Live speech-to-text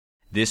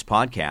This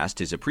podcast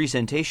is a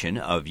presentation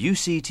of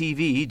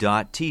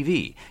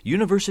UCTV.tv,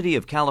 University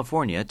of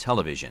California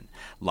Television.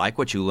 Like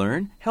what you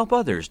learn? Help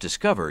others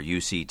discover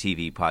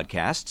UCTV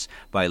podcasts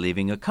by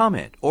leaving a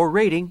comment or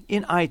rating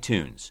in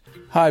iTunes.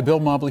 Hi,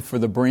 Bill Mobley for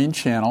the Brain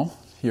Channel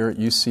here at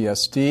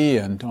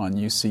UCSD and on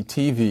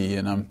UCTV,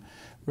 and I'm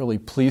really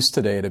pleased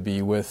today to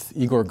be with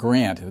Igor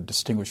Grant, a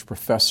distinguished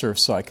professor of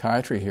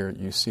psychiatry here at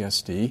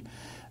UCSD.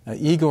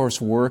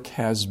 Igor's work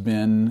has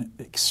been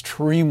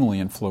extremely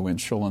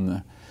influential in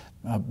the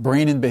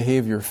brain and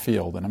behavior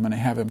field, and I'm going to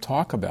have him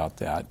talk about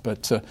that.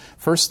 But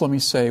first, let me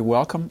say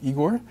welcome,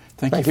 Igor.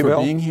 Thank you for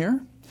Bill. being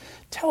here.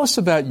 Tell us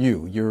about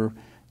you,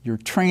 your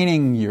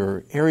training,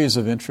 your areas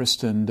of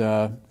interest, and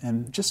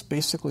just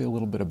basically a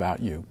little bit about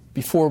you,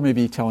 before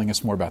maybe telling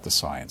us more about the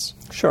science.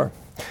 Sure.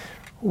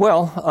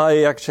 Well,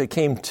 I actually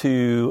came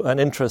to an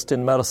interest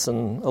in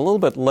medicine a little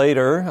bit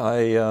later.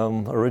 I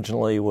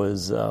originally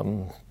was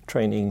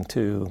training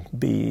to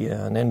be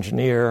an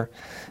engineer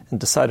and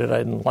decided I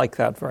didn't like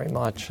that very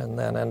much, and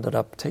then ended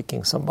up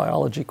taking some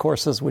biology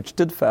courses, which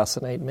did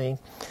fascinate me.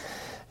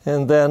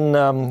 And then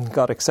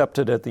got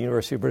accepted at the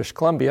University of British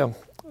Columbia.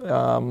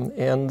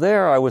 And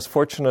there I was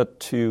fortunate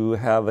to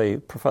have a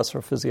professor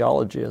of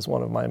physiology as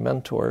one of my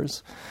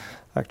mentors,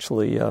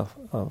 actually a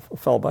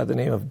fellow by the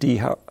name of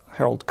D.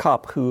 Harold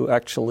Kopp, who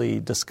actually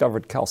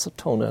discovered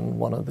calcitonin,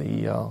 one of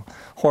the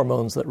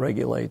hormones that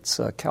regulates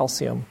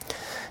calcium.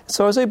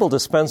 So I was able to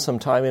spend some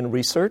time in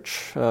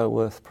research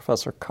with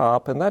Professor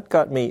Kopp, and that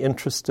got me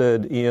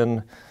interested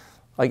in,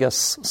 I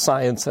guess,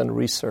 science and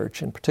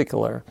research in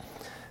particular.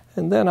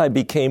 And then I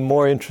became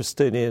more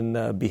interested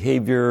in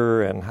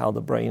behavior and how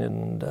the brain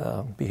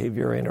and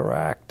behavior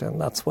interact,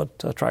 and that's what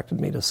attracted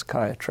me to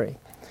psychiatry.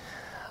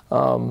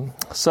 And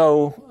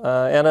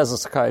as a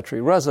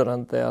psychiatry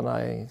resident, then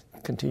I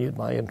continued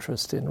my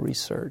interest in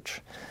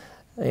research.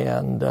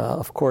 And,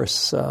 of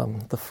course,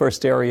 the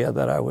first area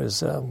that I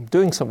was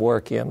doing some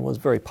work in was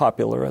very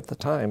popular at the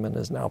time and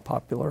is now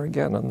popular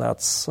again, and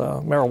that's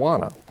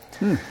marijuana.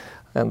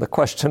 And the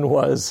question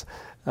was,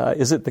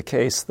 is it the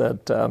case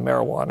that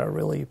marijuana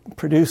really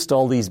produced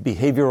all these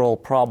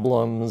behavioral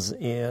problems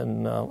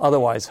in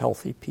otherwise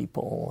healthy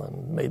people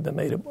and made them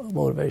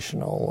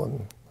motivational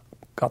and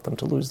got them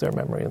to lose their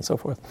memory and so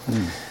forth?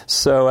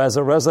 So as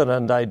a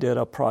resident, I did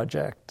a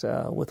project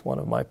with one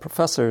of my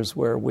professors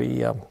where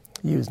we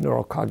used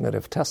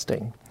neurocognitive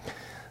testing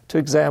to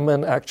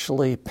examine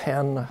actually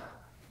Penn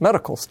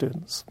medical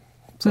students,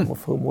 some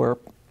of whom were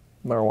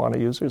marijuana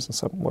users and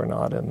some were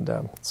not,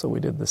 and so we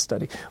did this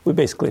study. We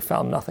basically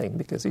found nothing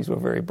because these were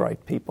very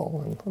bright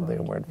people and they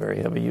weren't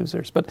very heavy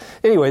users. But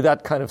anyway,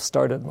 that kind of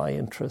started my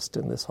interest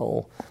in this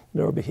whole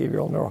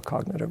neurobehavioral,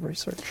 neurocognitive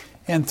research.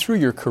 And through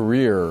your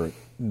career,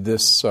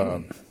 this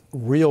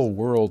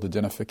real-world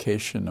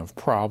identification of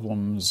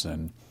problems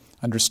and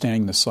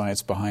understanding the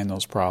science behind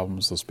those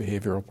problems, those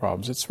behavioral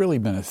problems, it's really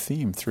been a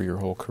theme through your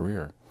whole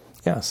career.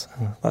 Yes,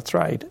 that's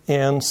right.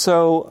 And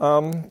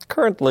so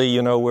currently,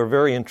 we're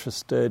very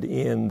interested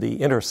in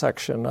the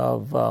intersection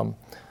of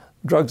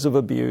drugs of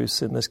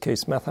abuse, in this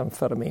case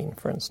methamphetamine,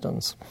 for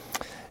instance,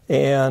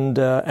 and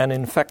an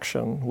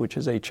infection, which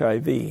is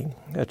HIV.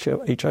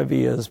 HIV,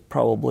 as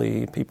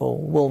probably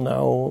people will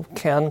know,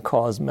 can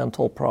cause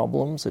mental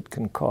problems. It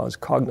can cause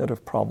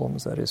cognitive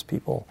problems. That is,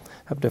 people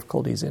have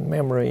difficulties in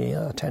memory,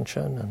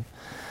 attention, and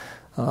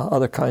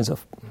other kinds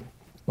of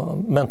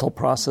mental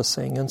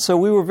processing. And so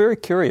we were very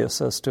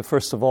curious as to,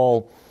 first of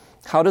all,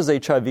 how does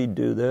HIV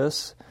do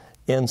this?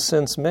 And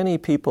since many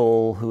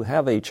people who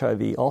have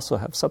HIV also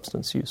have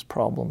substance use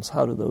problems,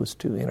 how do those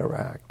two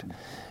interact?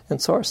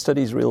 And so our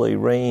studies really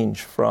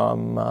range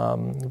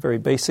from very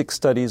basic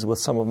studies with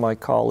some of my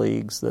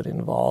colleagues that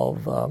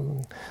involve,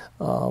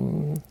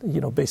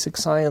 basic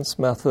science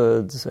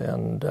methods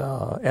and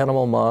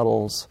animal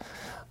models,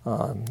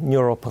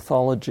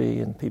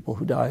 neuropathology in people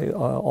who die,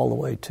 all the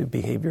way to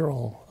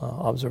behavioral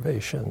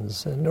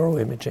observations and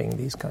neuroimaging,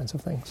 these kinds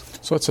of things.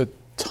 So it's a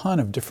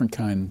ton of different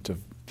kinds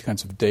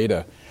of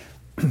data.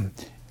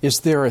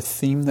 Is there a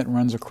theme that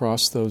runs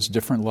across those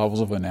different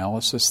levels of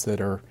analysis that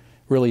are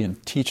really in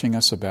teaching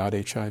us about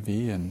HIV?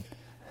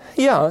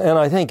 Yeah, and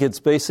I think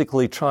it's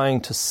basically trying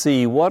to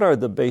see what are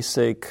the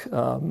basic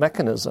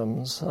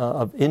mechanisms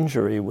of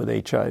injury with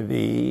HIV,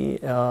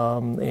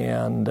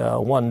 and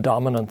one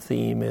dominant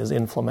theme is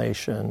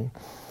inflammation,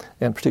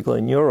 and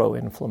particularly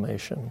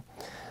neuroinflammation.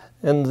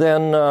 And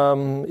then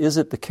is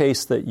it the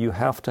case that you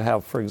have to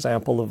have, for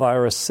example, the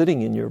virus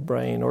sitting in your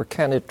brain, or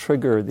can it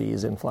trigger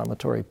these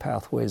inflammatory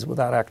pathways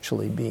without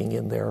actually being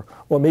in there?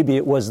 Or maybe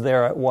it was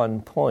there at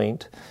one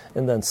point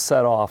and then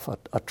set off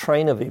a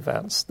train of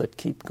events that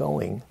keep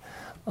going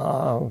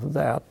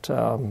that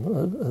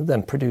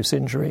then produce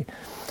injury.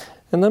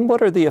 And then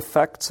what are the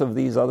effects of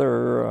these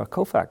other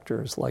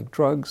cofactors like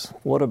drugs?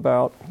 What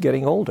about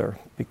getting older?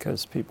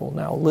 Because people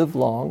now live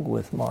long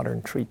with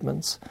modern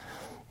treatments,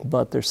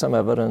 but there's some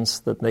evidence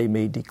that they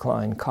may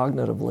decline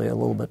cognitively a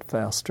little bit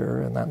faster,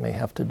 and that may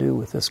have to do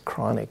with this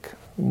chronic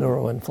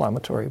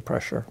neuroinflammatory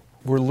pressure.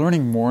 We're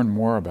learning more and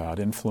more about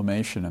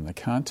inflammation in the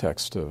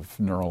context of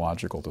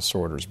neurological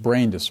disorders,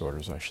 brain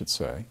disorders, I should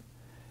say.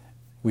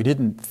 We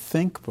didn't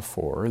think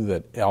before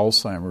that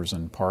Alzheimer's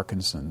and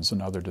Parkinson's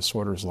and other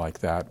disorders like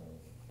that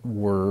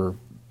were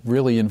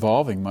really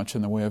involving much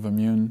in the way of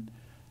immune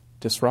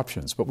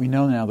disruptions, but we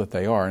know now that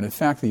they are. And in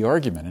fact, the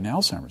argument in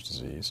Alzheimer's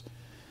disease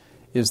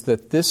is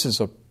that this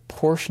is a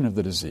portion of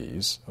the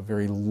disease, a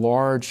very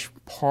large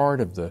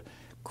part of the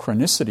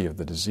chronicity of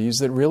the disease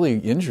that really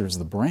injures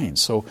the brain.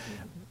 So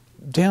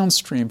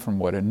downstream from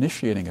what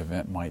initiating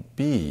event might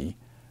be,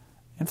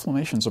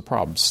 inflammation's a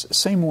problem.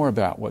 Say more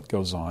about what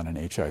goes on in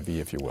HIV,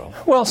 if you will.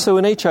 Well, so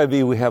in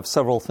HIV we have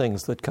several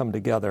things that come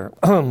together.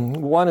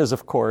 One is,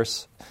 of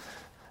course,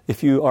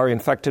 if you are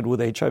infected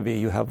with HIV,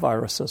 you have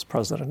viruses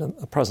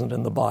present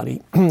in the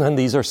body, and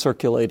these are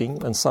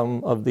circulating, and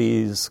some of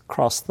these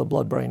cross the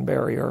blood-brain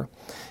barrier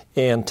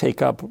and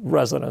take up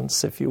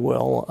residence, if you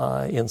will,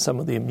 in some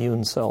of the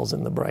immune cells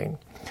in the brain.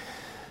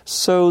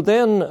 So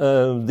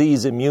then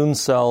these immune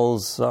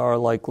cells are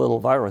like little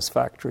virus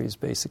factories,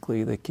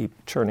 basically. They keep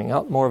churning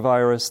out more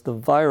virus. The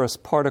virus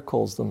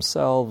particles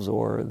themselves,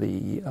 or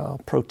the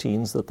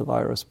proteins that the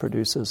virus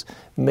produces,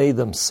 may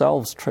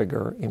themselves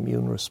trigger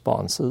immune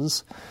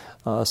responses.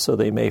 So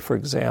they may, for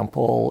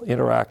example,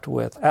 interact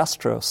with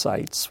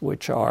astrocytes,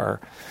 which are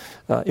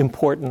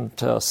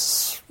important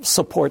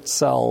support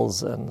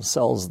cells and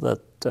cells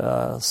that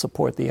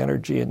support the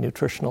energy and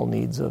nutritional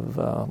needs of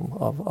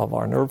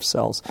our nerve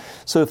cells.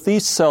 So if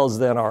these cells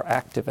then are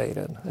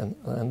activated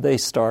and they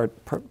start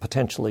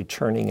potentially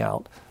churning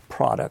out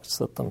products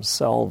that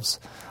themselves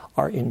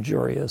are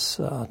injurious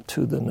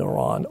to the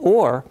neuron,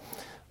 or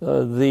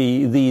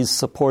these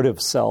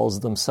supportive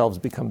cells themselves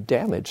become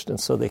damaged and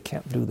so they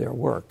can't do their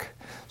work.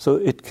 So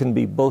it can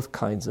be both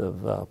kinds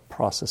of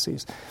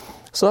processes.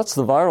 So that's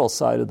the viral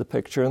side of the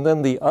picture. And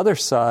then the other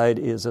side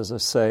is, as I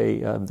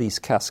say, these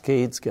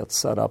cascades get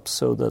set up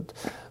so that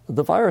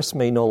the virus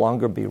may no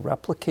longer be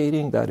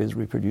replicating, that is,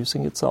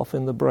 reproducing itself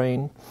in the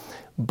brain,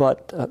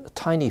 but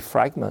tiny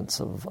fragments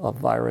of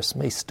virus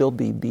may still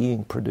be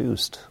being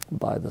produced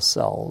by the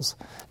cells,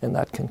 and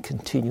that can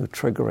continue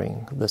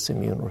triggering this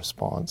immune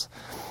response.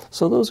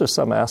 So those are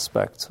some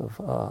aspects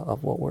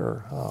of what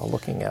we're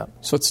looking at.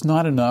 So it's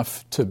not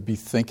enough to be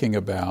thinking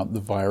about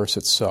the virus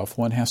itself.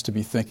 One has to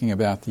be thinking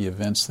about the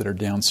events that are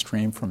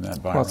downstream from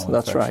that viral infection.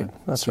 That's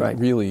right. That's right.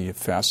 Really a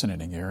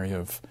fascinating area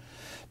of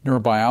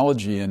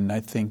neurobiology, and I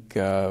think,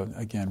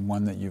 again,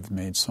 one that you've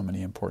made so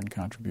many important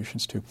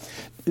contributions to.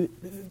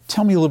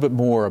 Tell me a little bit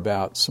more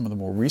about some of the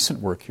more recent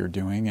work you're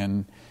doing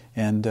and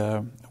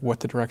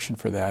what the direction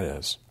for that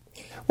is.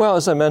 Well,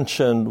 as I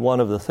mentioned, one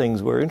of the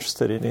things we're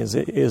interested in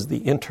is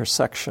the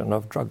intersection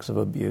of drugs of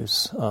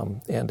abuse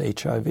and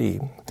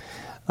HIV.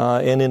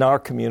 And in our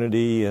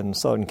community in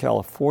Southern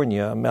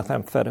California,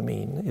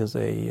 methamphetamine is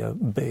a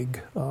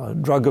big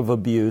drug of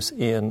abuse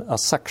in a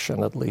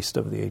section, at least,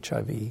 of the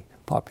HIV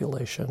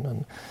population,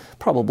 and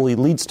probably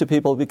leads to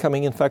people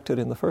becoming infected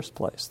in the first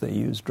place. They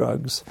use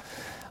drugs.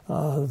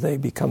 They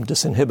become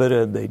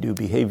disinhibited. They do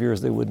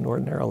behaviors they wouldn't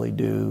ordinarily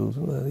do.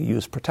 They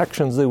use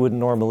protections they wouldn't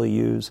normally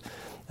use,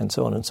 and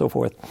so on and so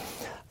forth.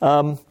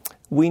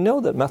 We know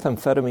that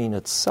methamphetamine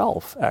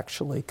itself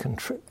actually can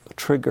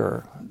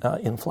trigger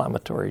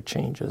inflammatory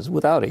changes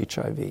without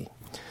HIV.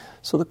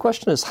 So the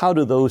question is, how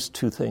do those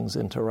two things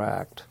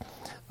interact?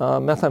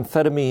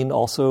 Methamphetamine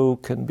also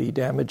can be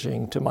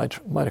damaging to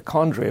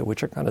mitochondria,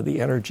 which are kind of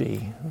the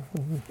energy,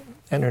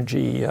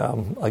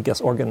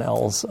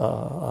 organelles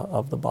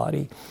of the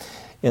body.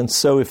 And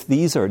so if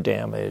these are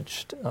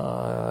damaged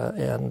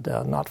and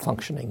not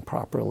functioning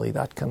properly,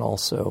 that can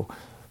also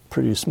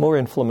produce more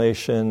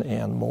inflammation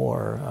and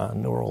more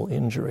neural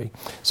injury.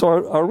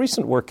 So our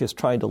recent work is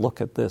trying to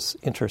look at this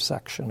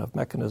intersection of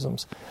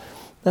mechanisms,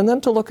 and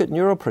then to look at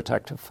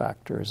neuroprotective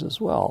factors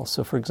as well.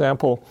 So, for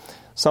example,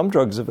 some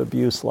drugs of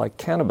abuse, like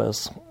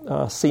cannabis,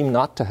 seem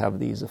not to have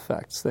these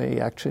effects.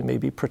 They actually may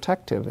be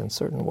protective in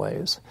certain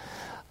ways.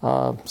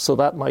 So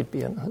that might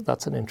be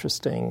that's an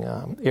interesting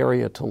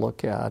area to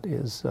look at,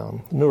 is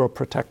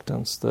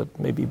neuroprotectants that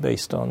may be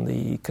based on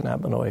the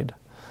cannabinoid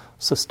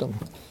system.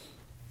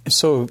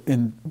 So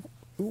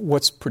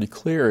what's pretty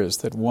clear is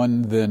that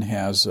one then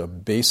has a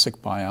basic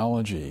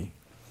biology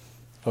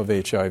of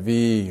HIV,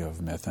 of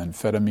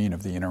methamphetamine,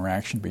 of the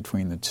interaction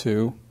between the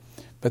two,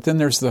 but then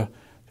there's a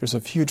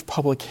huge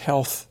public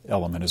health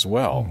element as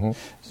well.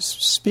 Mm-hmm.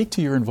 Speak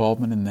to your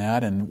involvement in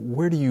that, and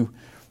where do you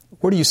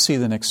see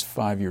the next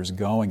 5 years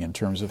going in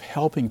terms of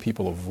helping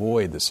people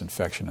avoid this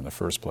infection in the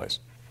first place?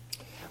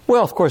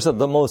 Well, of course, at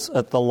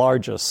the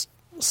largest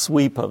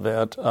sweep of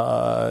it,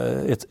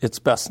 it's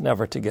best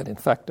never to get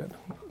infected,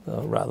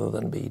 rather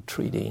than be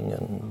treating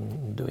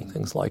and doing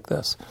things like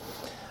this.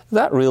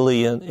 That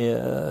really,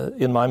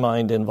 in my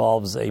mind,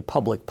 involves a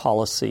public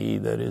policy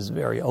that is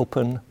very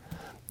open,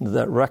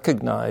 that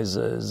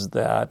recognizes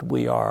that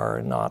we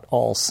are not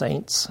all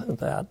saints,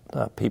 that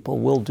people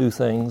will do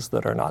things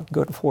that are not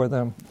good for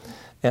them,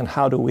 and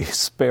how do we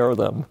spare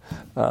them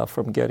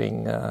from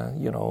getting,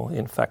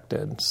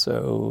 infected.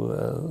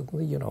 So,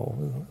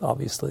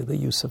 obviously the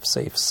use of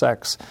safe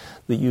sex,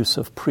 the use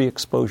of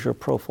pre-exposure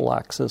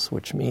prophylaxis,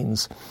 which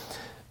means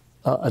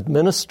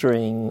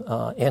administering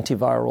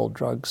antiviral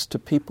drugs to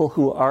people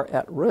who are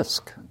at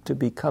risk to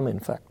become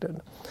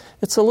infected.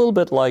 It's a little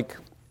bit like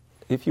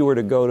if you were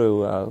to go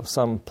to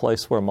some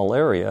place where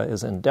malaria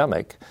is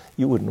endemic,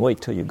 you wouldn't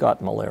wait till you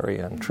got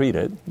malaria and treat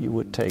it. You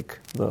would take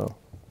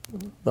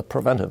the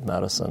preventive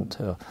medicine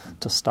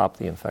to stop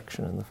the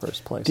infection in the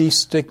first place.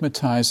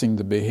 Destigmatizing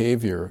the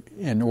behavior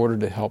in order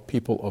to help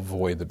people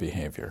avoid the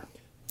behavior.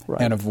 Right.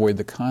 And avoid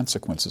the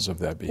consequences of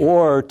that behavior.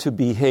 Or to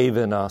behave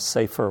in a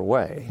safer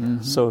way.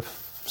 Mm-hmm. So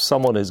if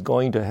someone is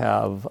going to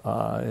have,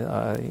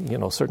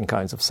 certain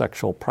kinds of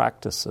sexual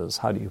practices,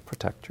 how do you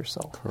protect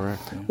yourself?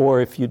 Correct. Yeah. Or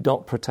if you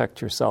don't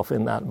protect yourself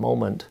in that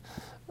moment,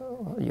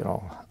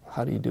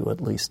 how do you do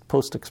at least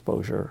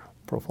post-exposure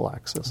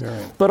prophylaxis?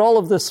 Right. But all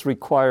of this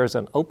requires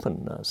an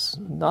openness,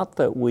 not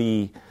that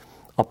we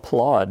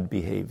applaud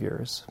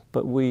behaviors,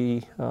 but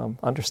we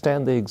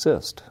understand they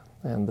exist,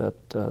 and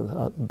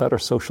that better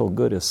social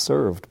good is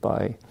served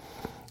by,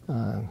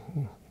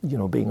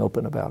 being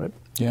open about it.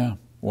 Yeah,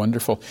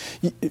 wonderful.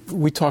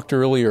 We talked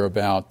earlier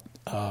about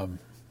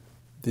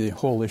the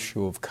whole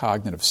issue of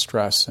cognitive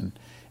stress and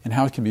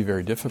how it can be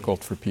very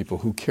difficult for people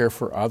who care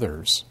for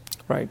others,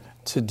 right,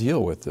 to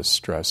deal with this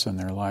stress in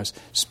their lives.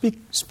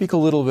 Speak a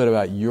little bit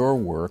about your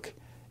work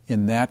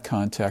in that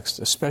context,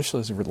 especially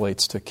as it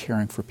relates to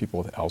caring for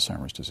people with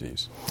Alzheimer's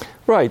disease.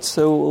 Right.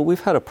 So we've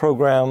had a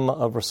program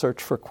of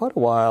research for quite a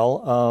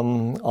while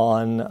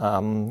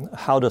on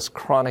how does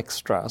chronic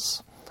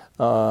stress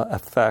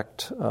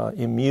affect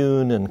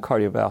immune and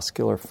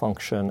cardiovascular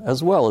function,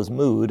 as well as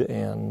mood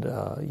and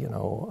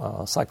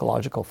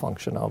psychological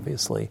function,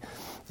 obviously,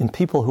 in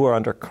people who are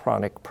under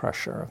chronic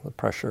pressure, the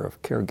pressure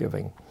of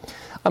caregiving.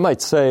 I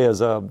might say,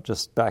 as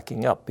just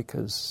backing up,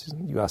 because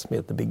you asked me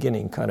at the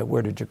beginning, kind of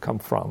where did you come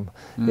from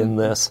in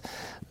this,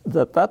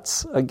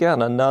 that's,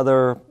 again,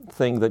 another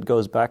thing that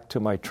goes back to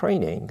my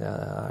training.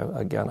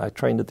 I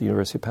trained at the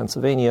University of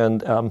Pennsylvania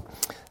and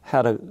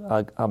had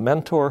a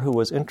mentor who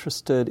was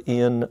interested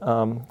in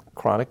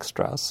chronic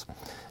stress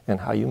and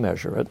how you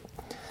measure it.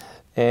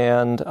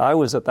 And I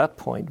was at that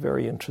point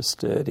very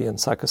interested in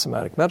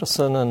psychosomatic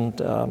medicine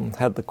and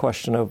had the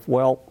question of,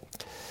 well,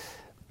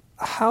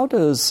 how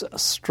does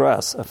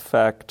stress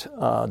affect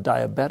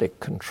diabetic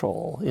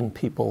control in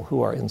people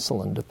who are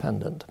insulin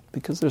dependent?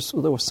 Because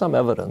there was some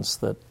evidence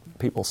that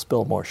people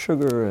spill more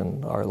sugar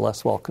and are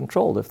less well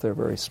controlled if they're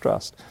very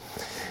stressed.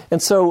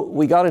 And so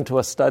we got into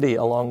a study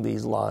along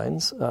these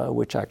lines,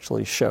 which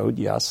actually showed,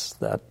 yes,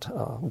 that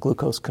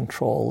glucose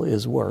control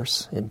is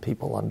worse in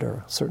people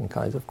under certain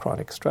kinds of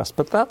chronic stress.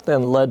 But that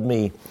then led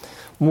me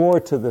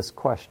more to this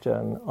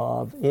question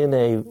of, in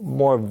a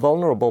more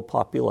vulnerable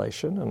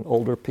population, and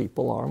older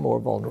people are more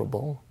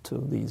vulnerable to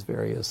these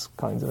various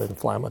kinds of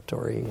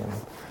inflammatory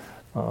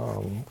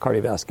and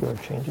cardiovascular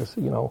changes,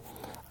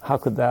 how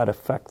could that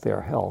affect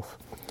their health?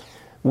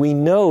 We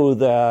know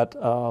that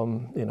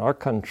in our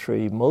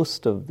country,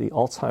 most of the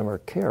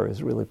Alzheimer care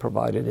is really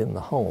provided in the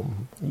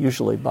home,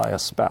 usually by a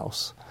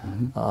spouse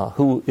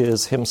who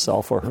is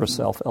himself or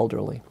herself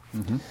elderly.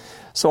 Mm-hmm.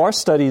 So our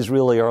studies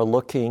really are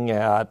looking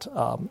at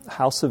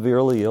how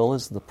severely ill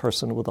is the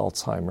person with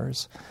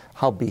Alzheimer's,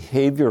 how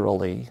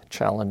behaviorally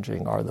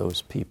challenging are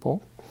those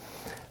people,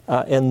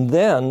 and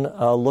then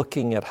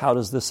looking at how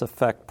does this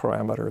affect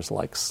parameters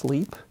like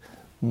sleep,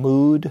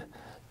 mood,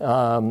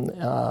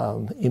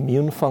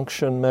 immune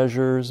function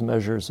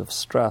measures of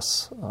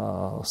stress,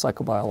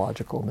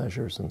 psychobiological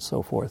measures, and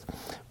so forth.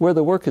 Where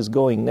the work is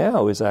going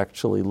now is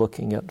actually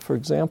looking at, for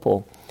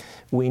example,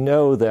 we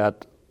know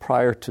that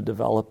prior to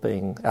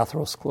developing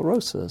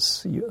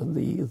atherosclerosis,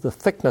 the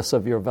thickness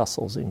of your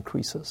vessels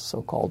increases,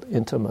 so-called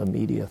intima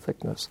media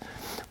thickness.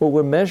 Well,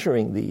 we're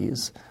measuring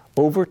these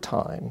over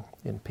time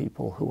in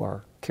people who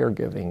are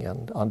caregiving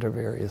and under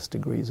various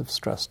degrees of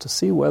stress to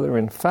see whether,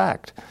 in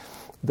fact,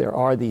 there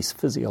are these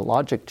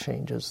physiologic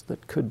changes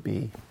that could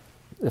be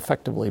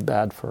effectively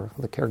bad for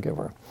the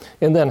caregiver.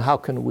 And then how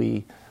can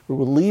we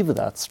relieve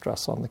that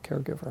stress on the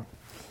caregiver?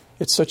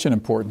 It's such an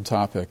important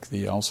topic.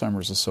 The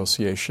Alzheimer's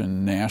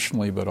Association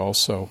nationally, but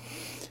also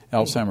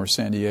Alzheimer's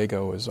San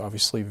Diego, is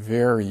obviously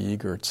very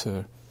eager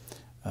to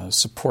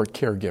support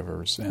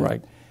caregivers. And,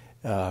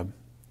 right.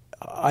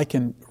 I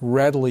can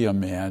readily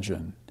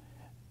imagine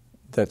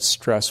that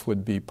stress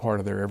would be part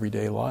of their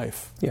everyday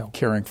life,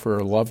 caring for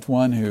a loved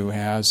one who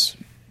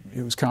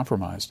was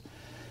compromised.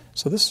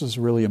 So this is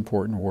really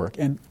important work.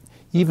 And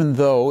even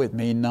though it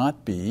may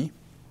not be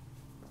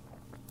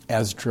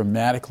as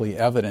dramatically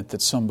evident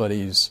that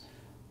somebody's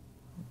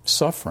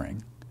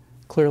suffering,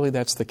 clearly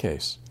that's the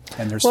case.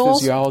 And there's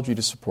physiology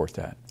to support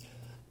that.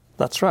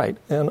 That's right.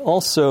 And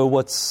also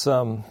what's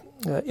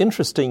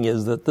interesting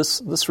is that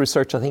this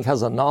research, I think,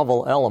 has a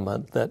novel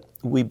element that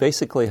we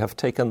basically have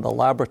taken the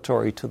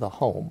laboratory to the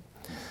home.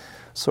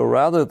 So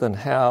rather than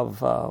have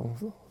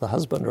the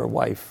husband or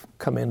wife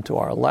come into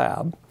our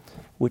lab,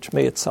 which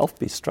may itself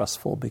be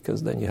stressful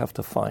because then you have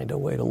to find a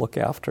way to look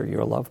after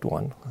your loved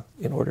one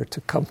in order to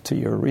come to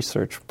your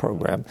research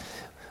program,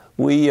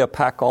 we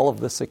pack all of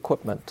this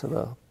equipment to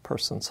the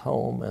person's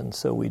home, and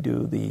so we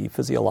do the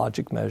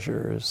physiologic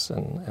measures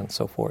and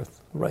so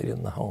forth right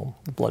in the home,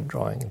 the blood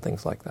drawing and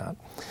things like that.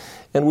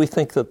 And we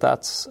think that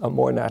that's a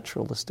more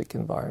naturalistic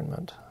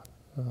environment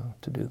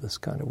to do this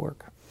kind of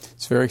work.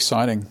 It's very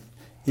exciting.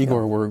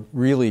 Igor, we're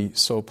really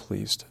so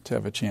pleased to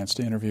have a chance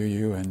to interview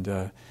you,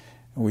 and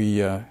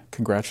we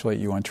congratulate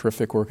you on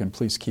terrific work, and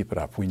please keep it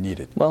up. We need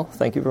it. Well,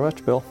 thank you very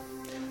much, Bill.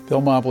 Bill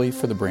Mobley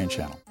for the Brain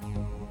Channel.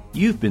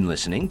 You've been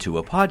listening to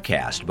a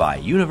podcast by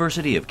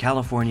University of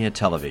California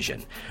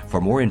Television. For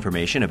more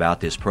information about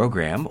this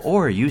program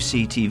or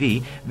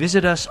UCTV,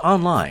 visit us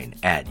online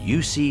at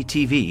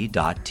uctv.tv.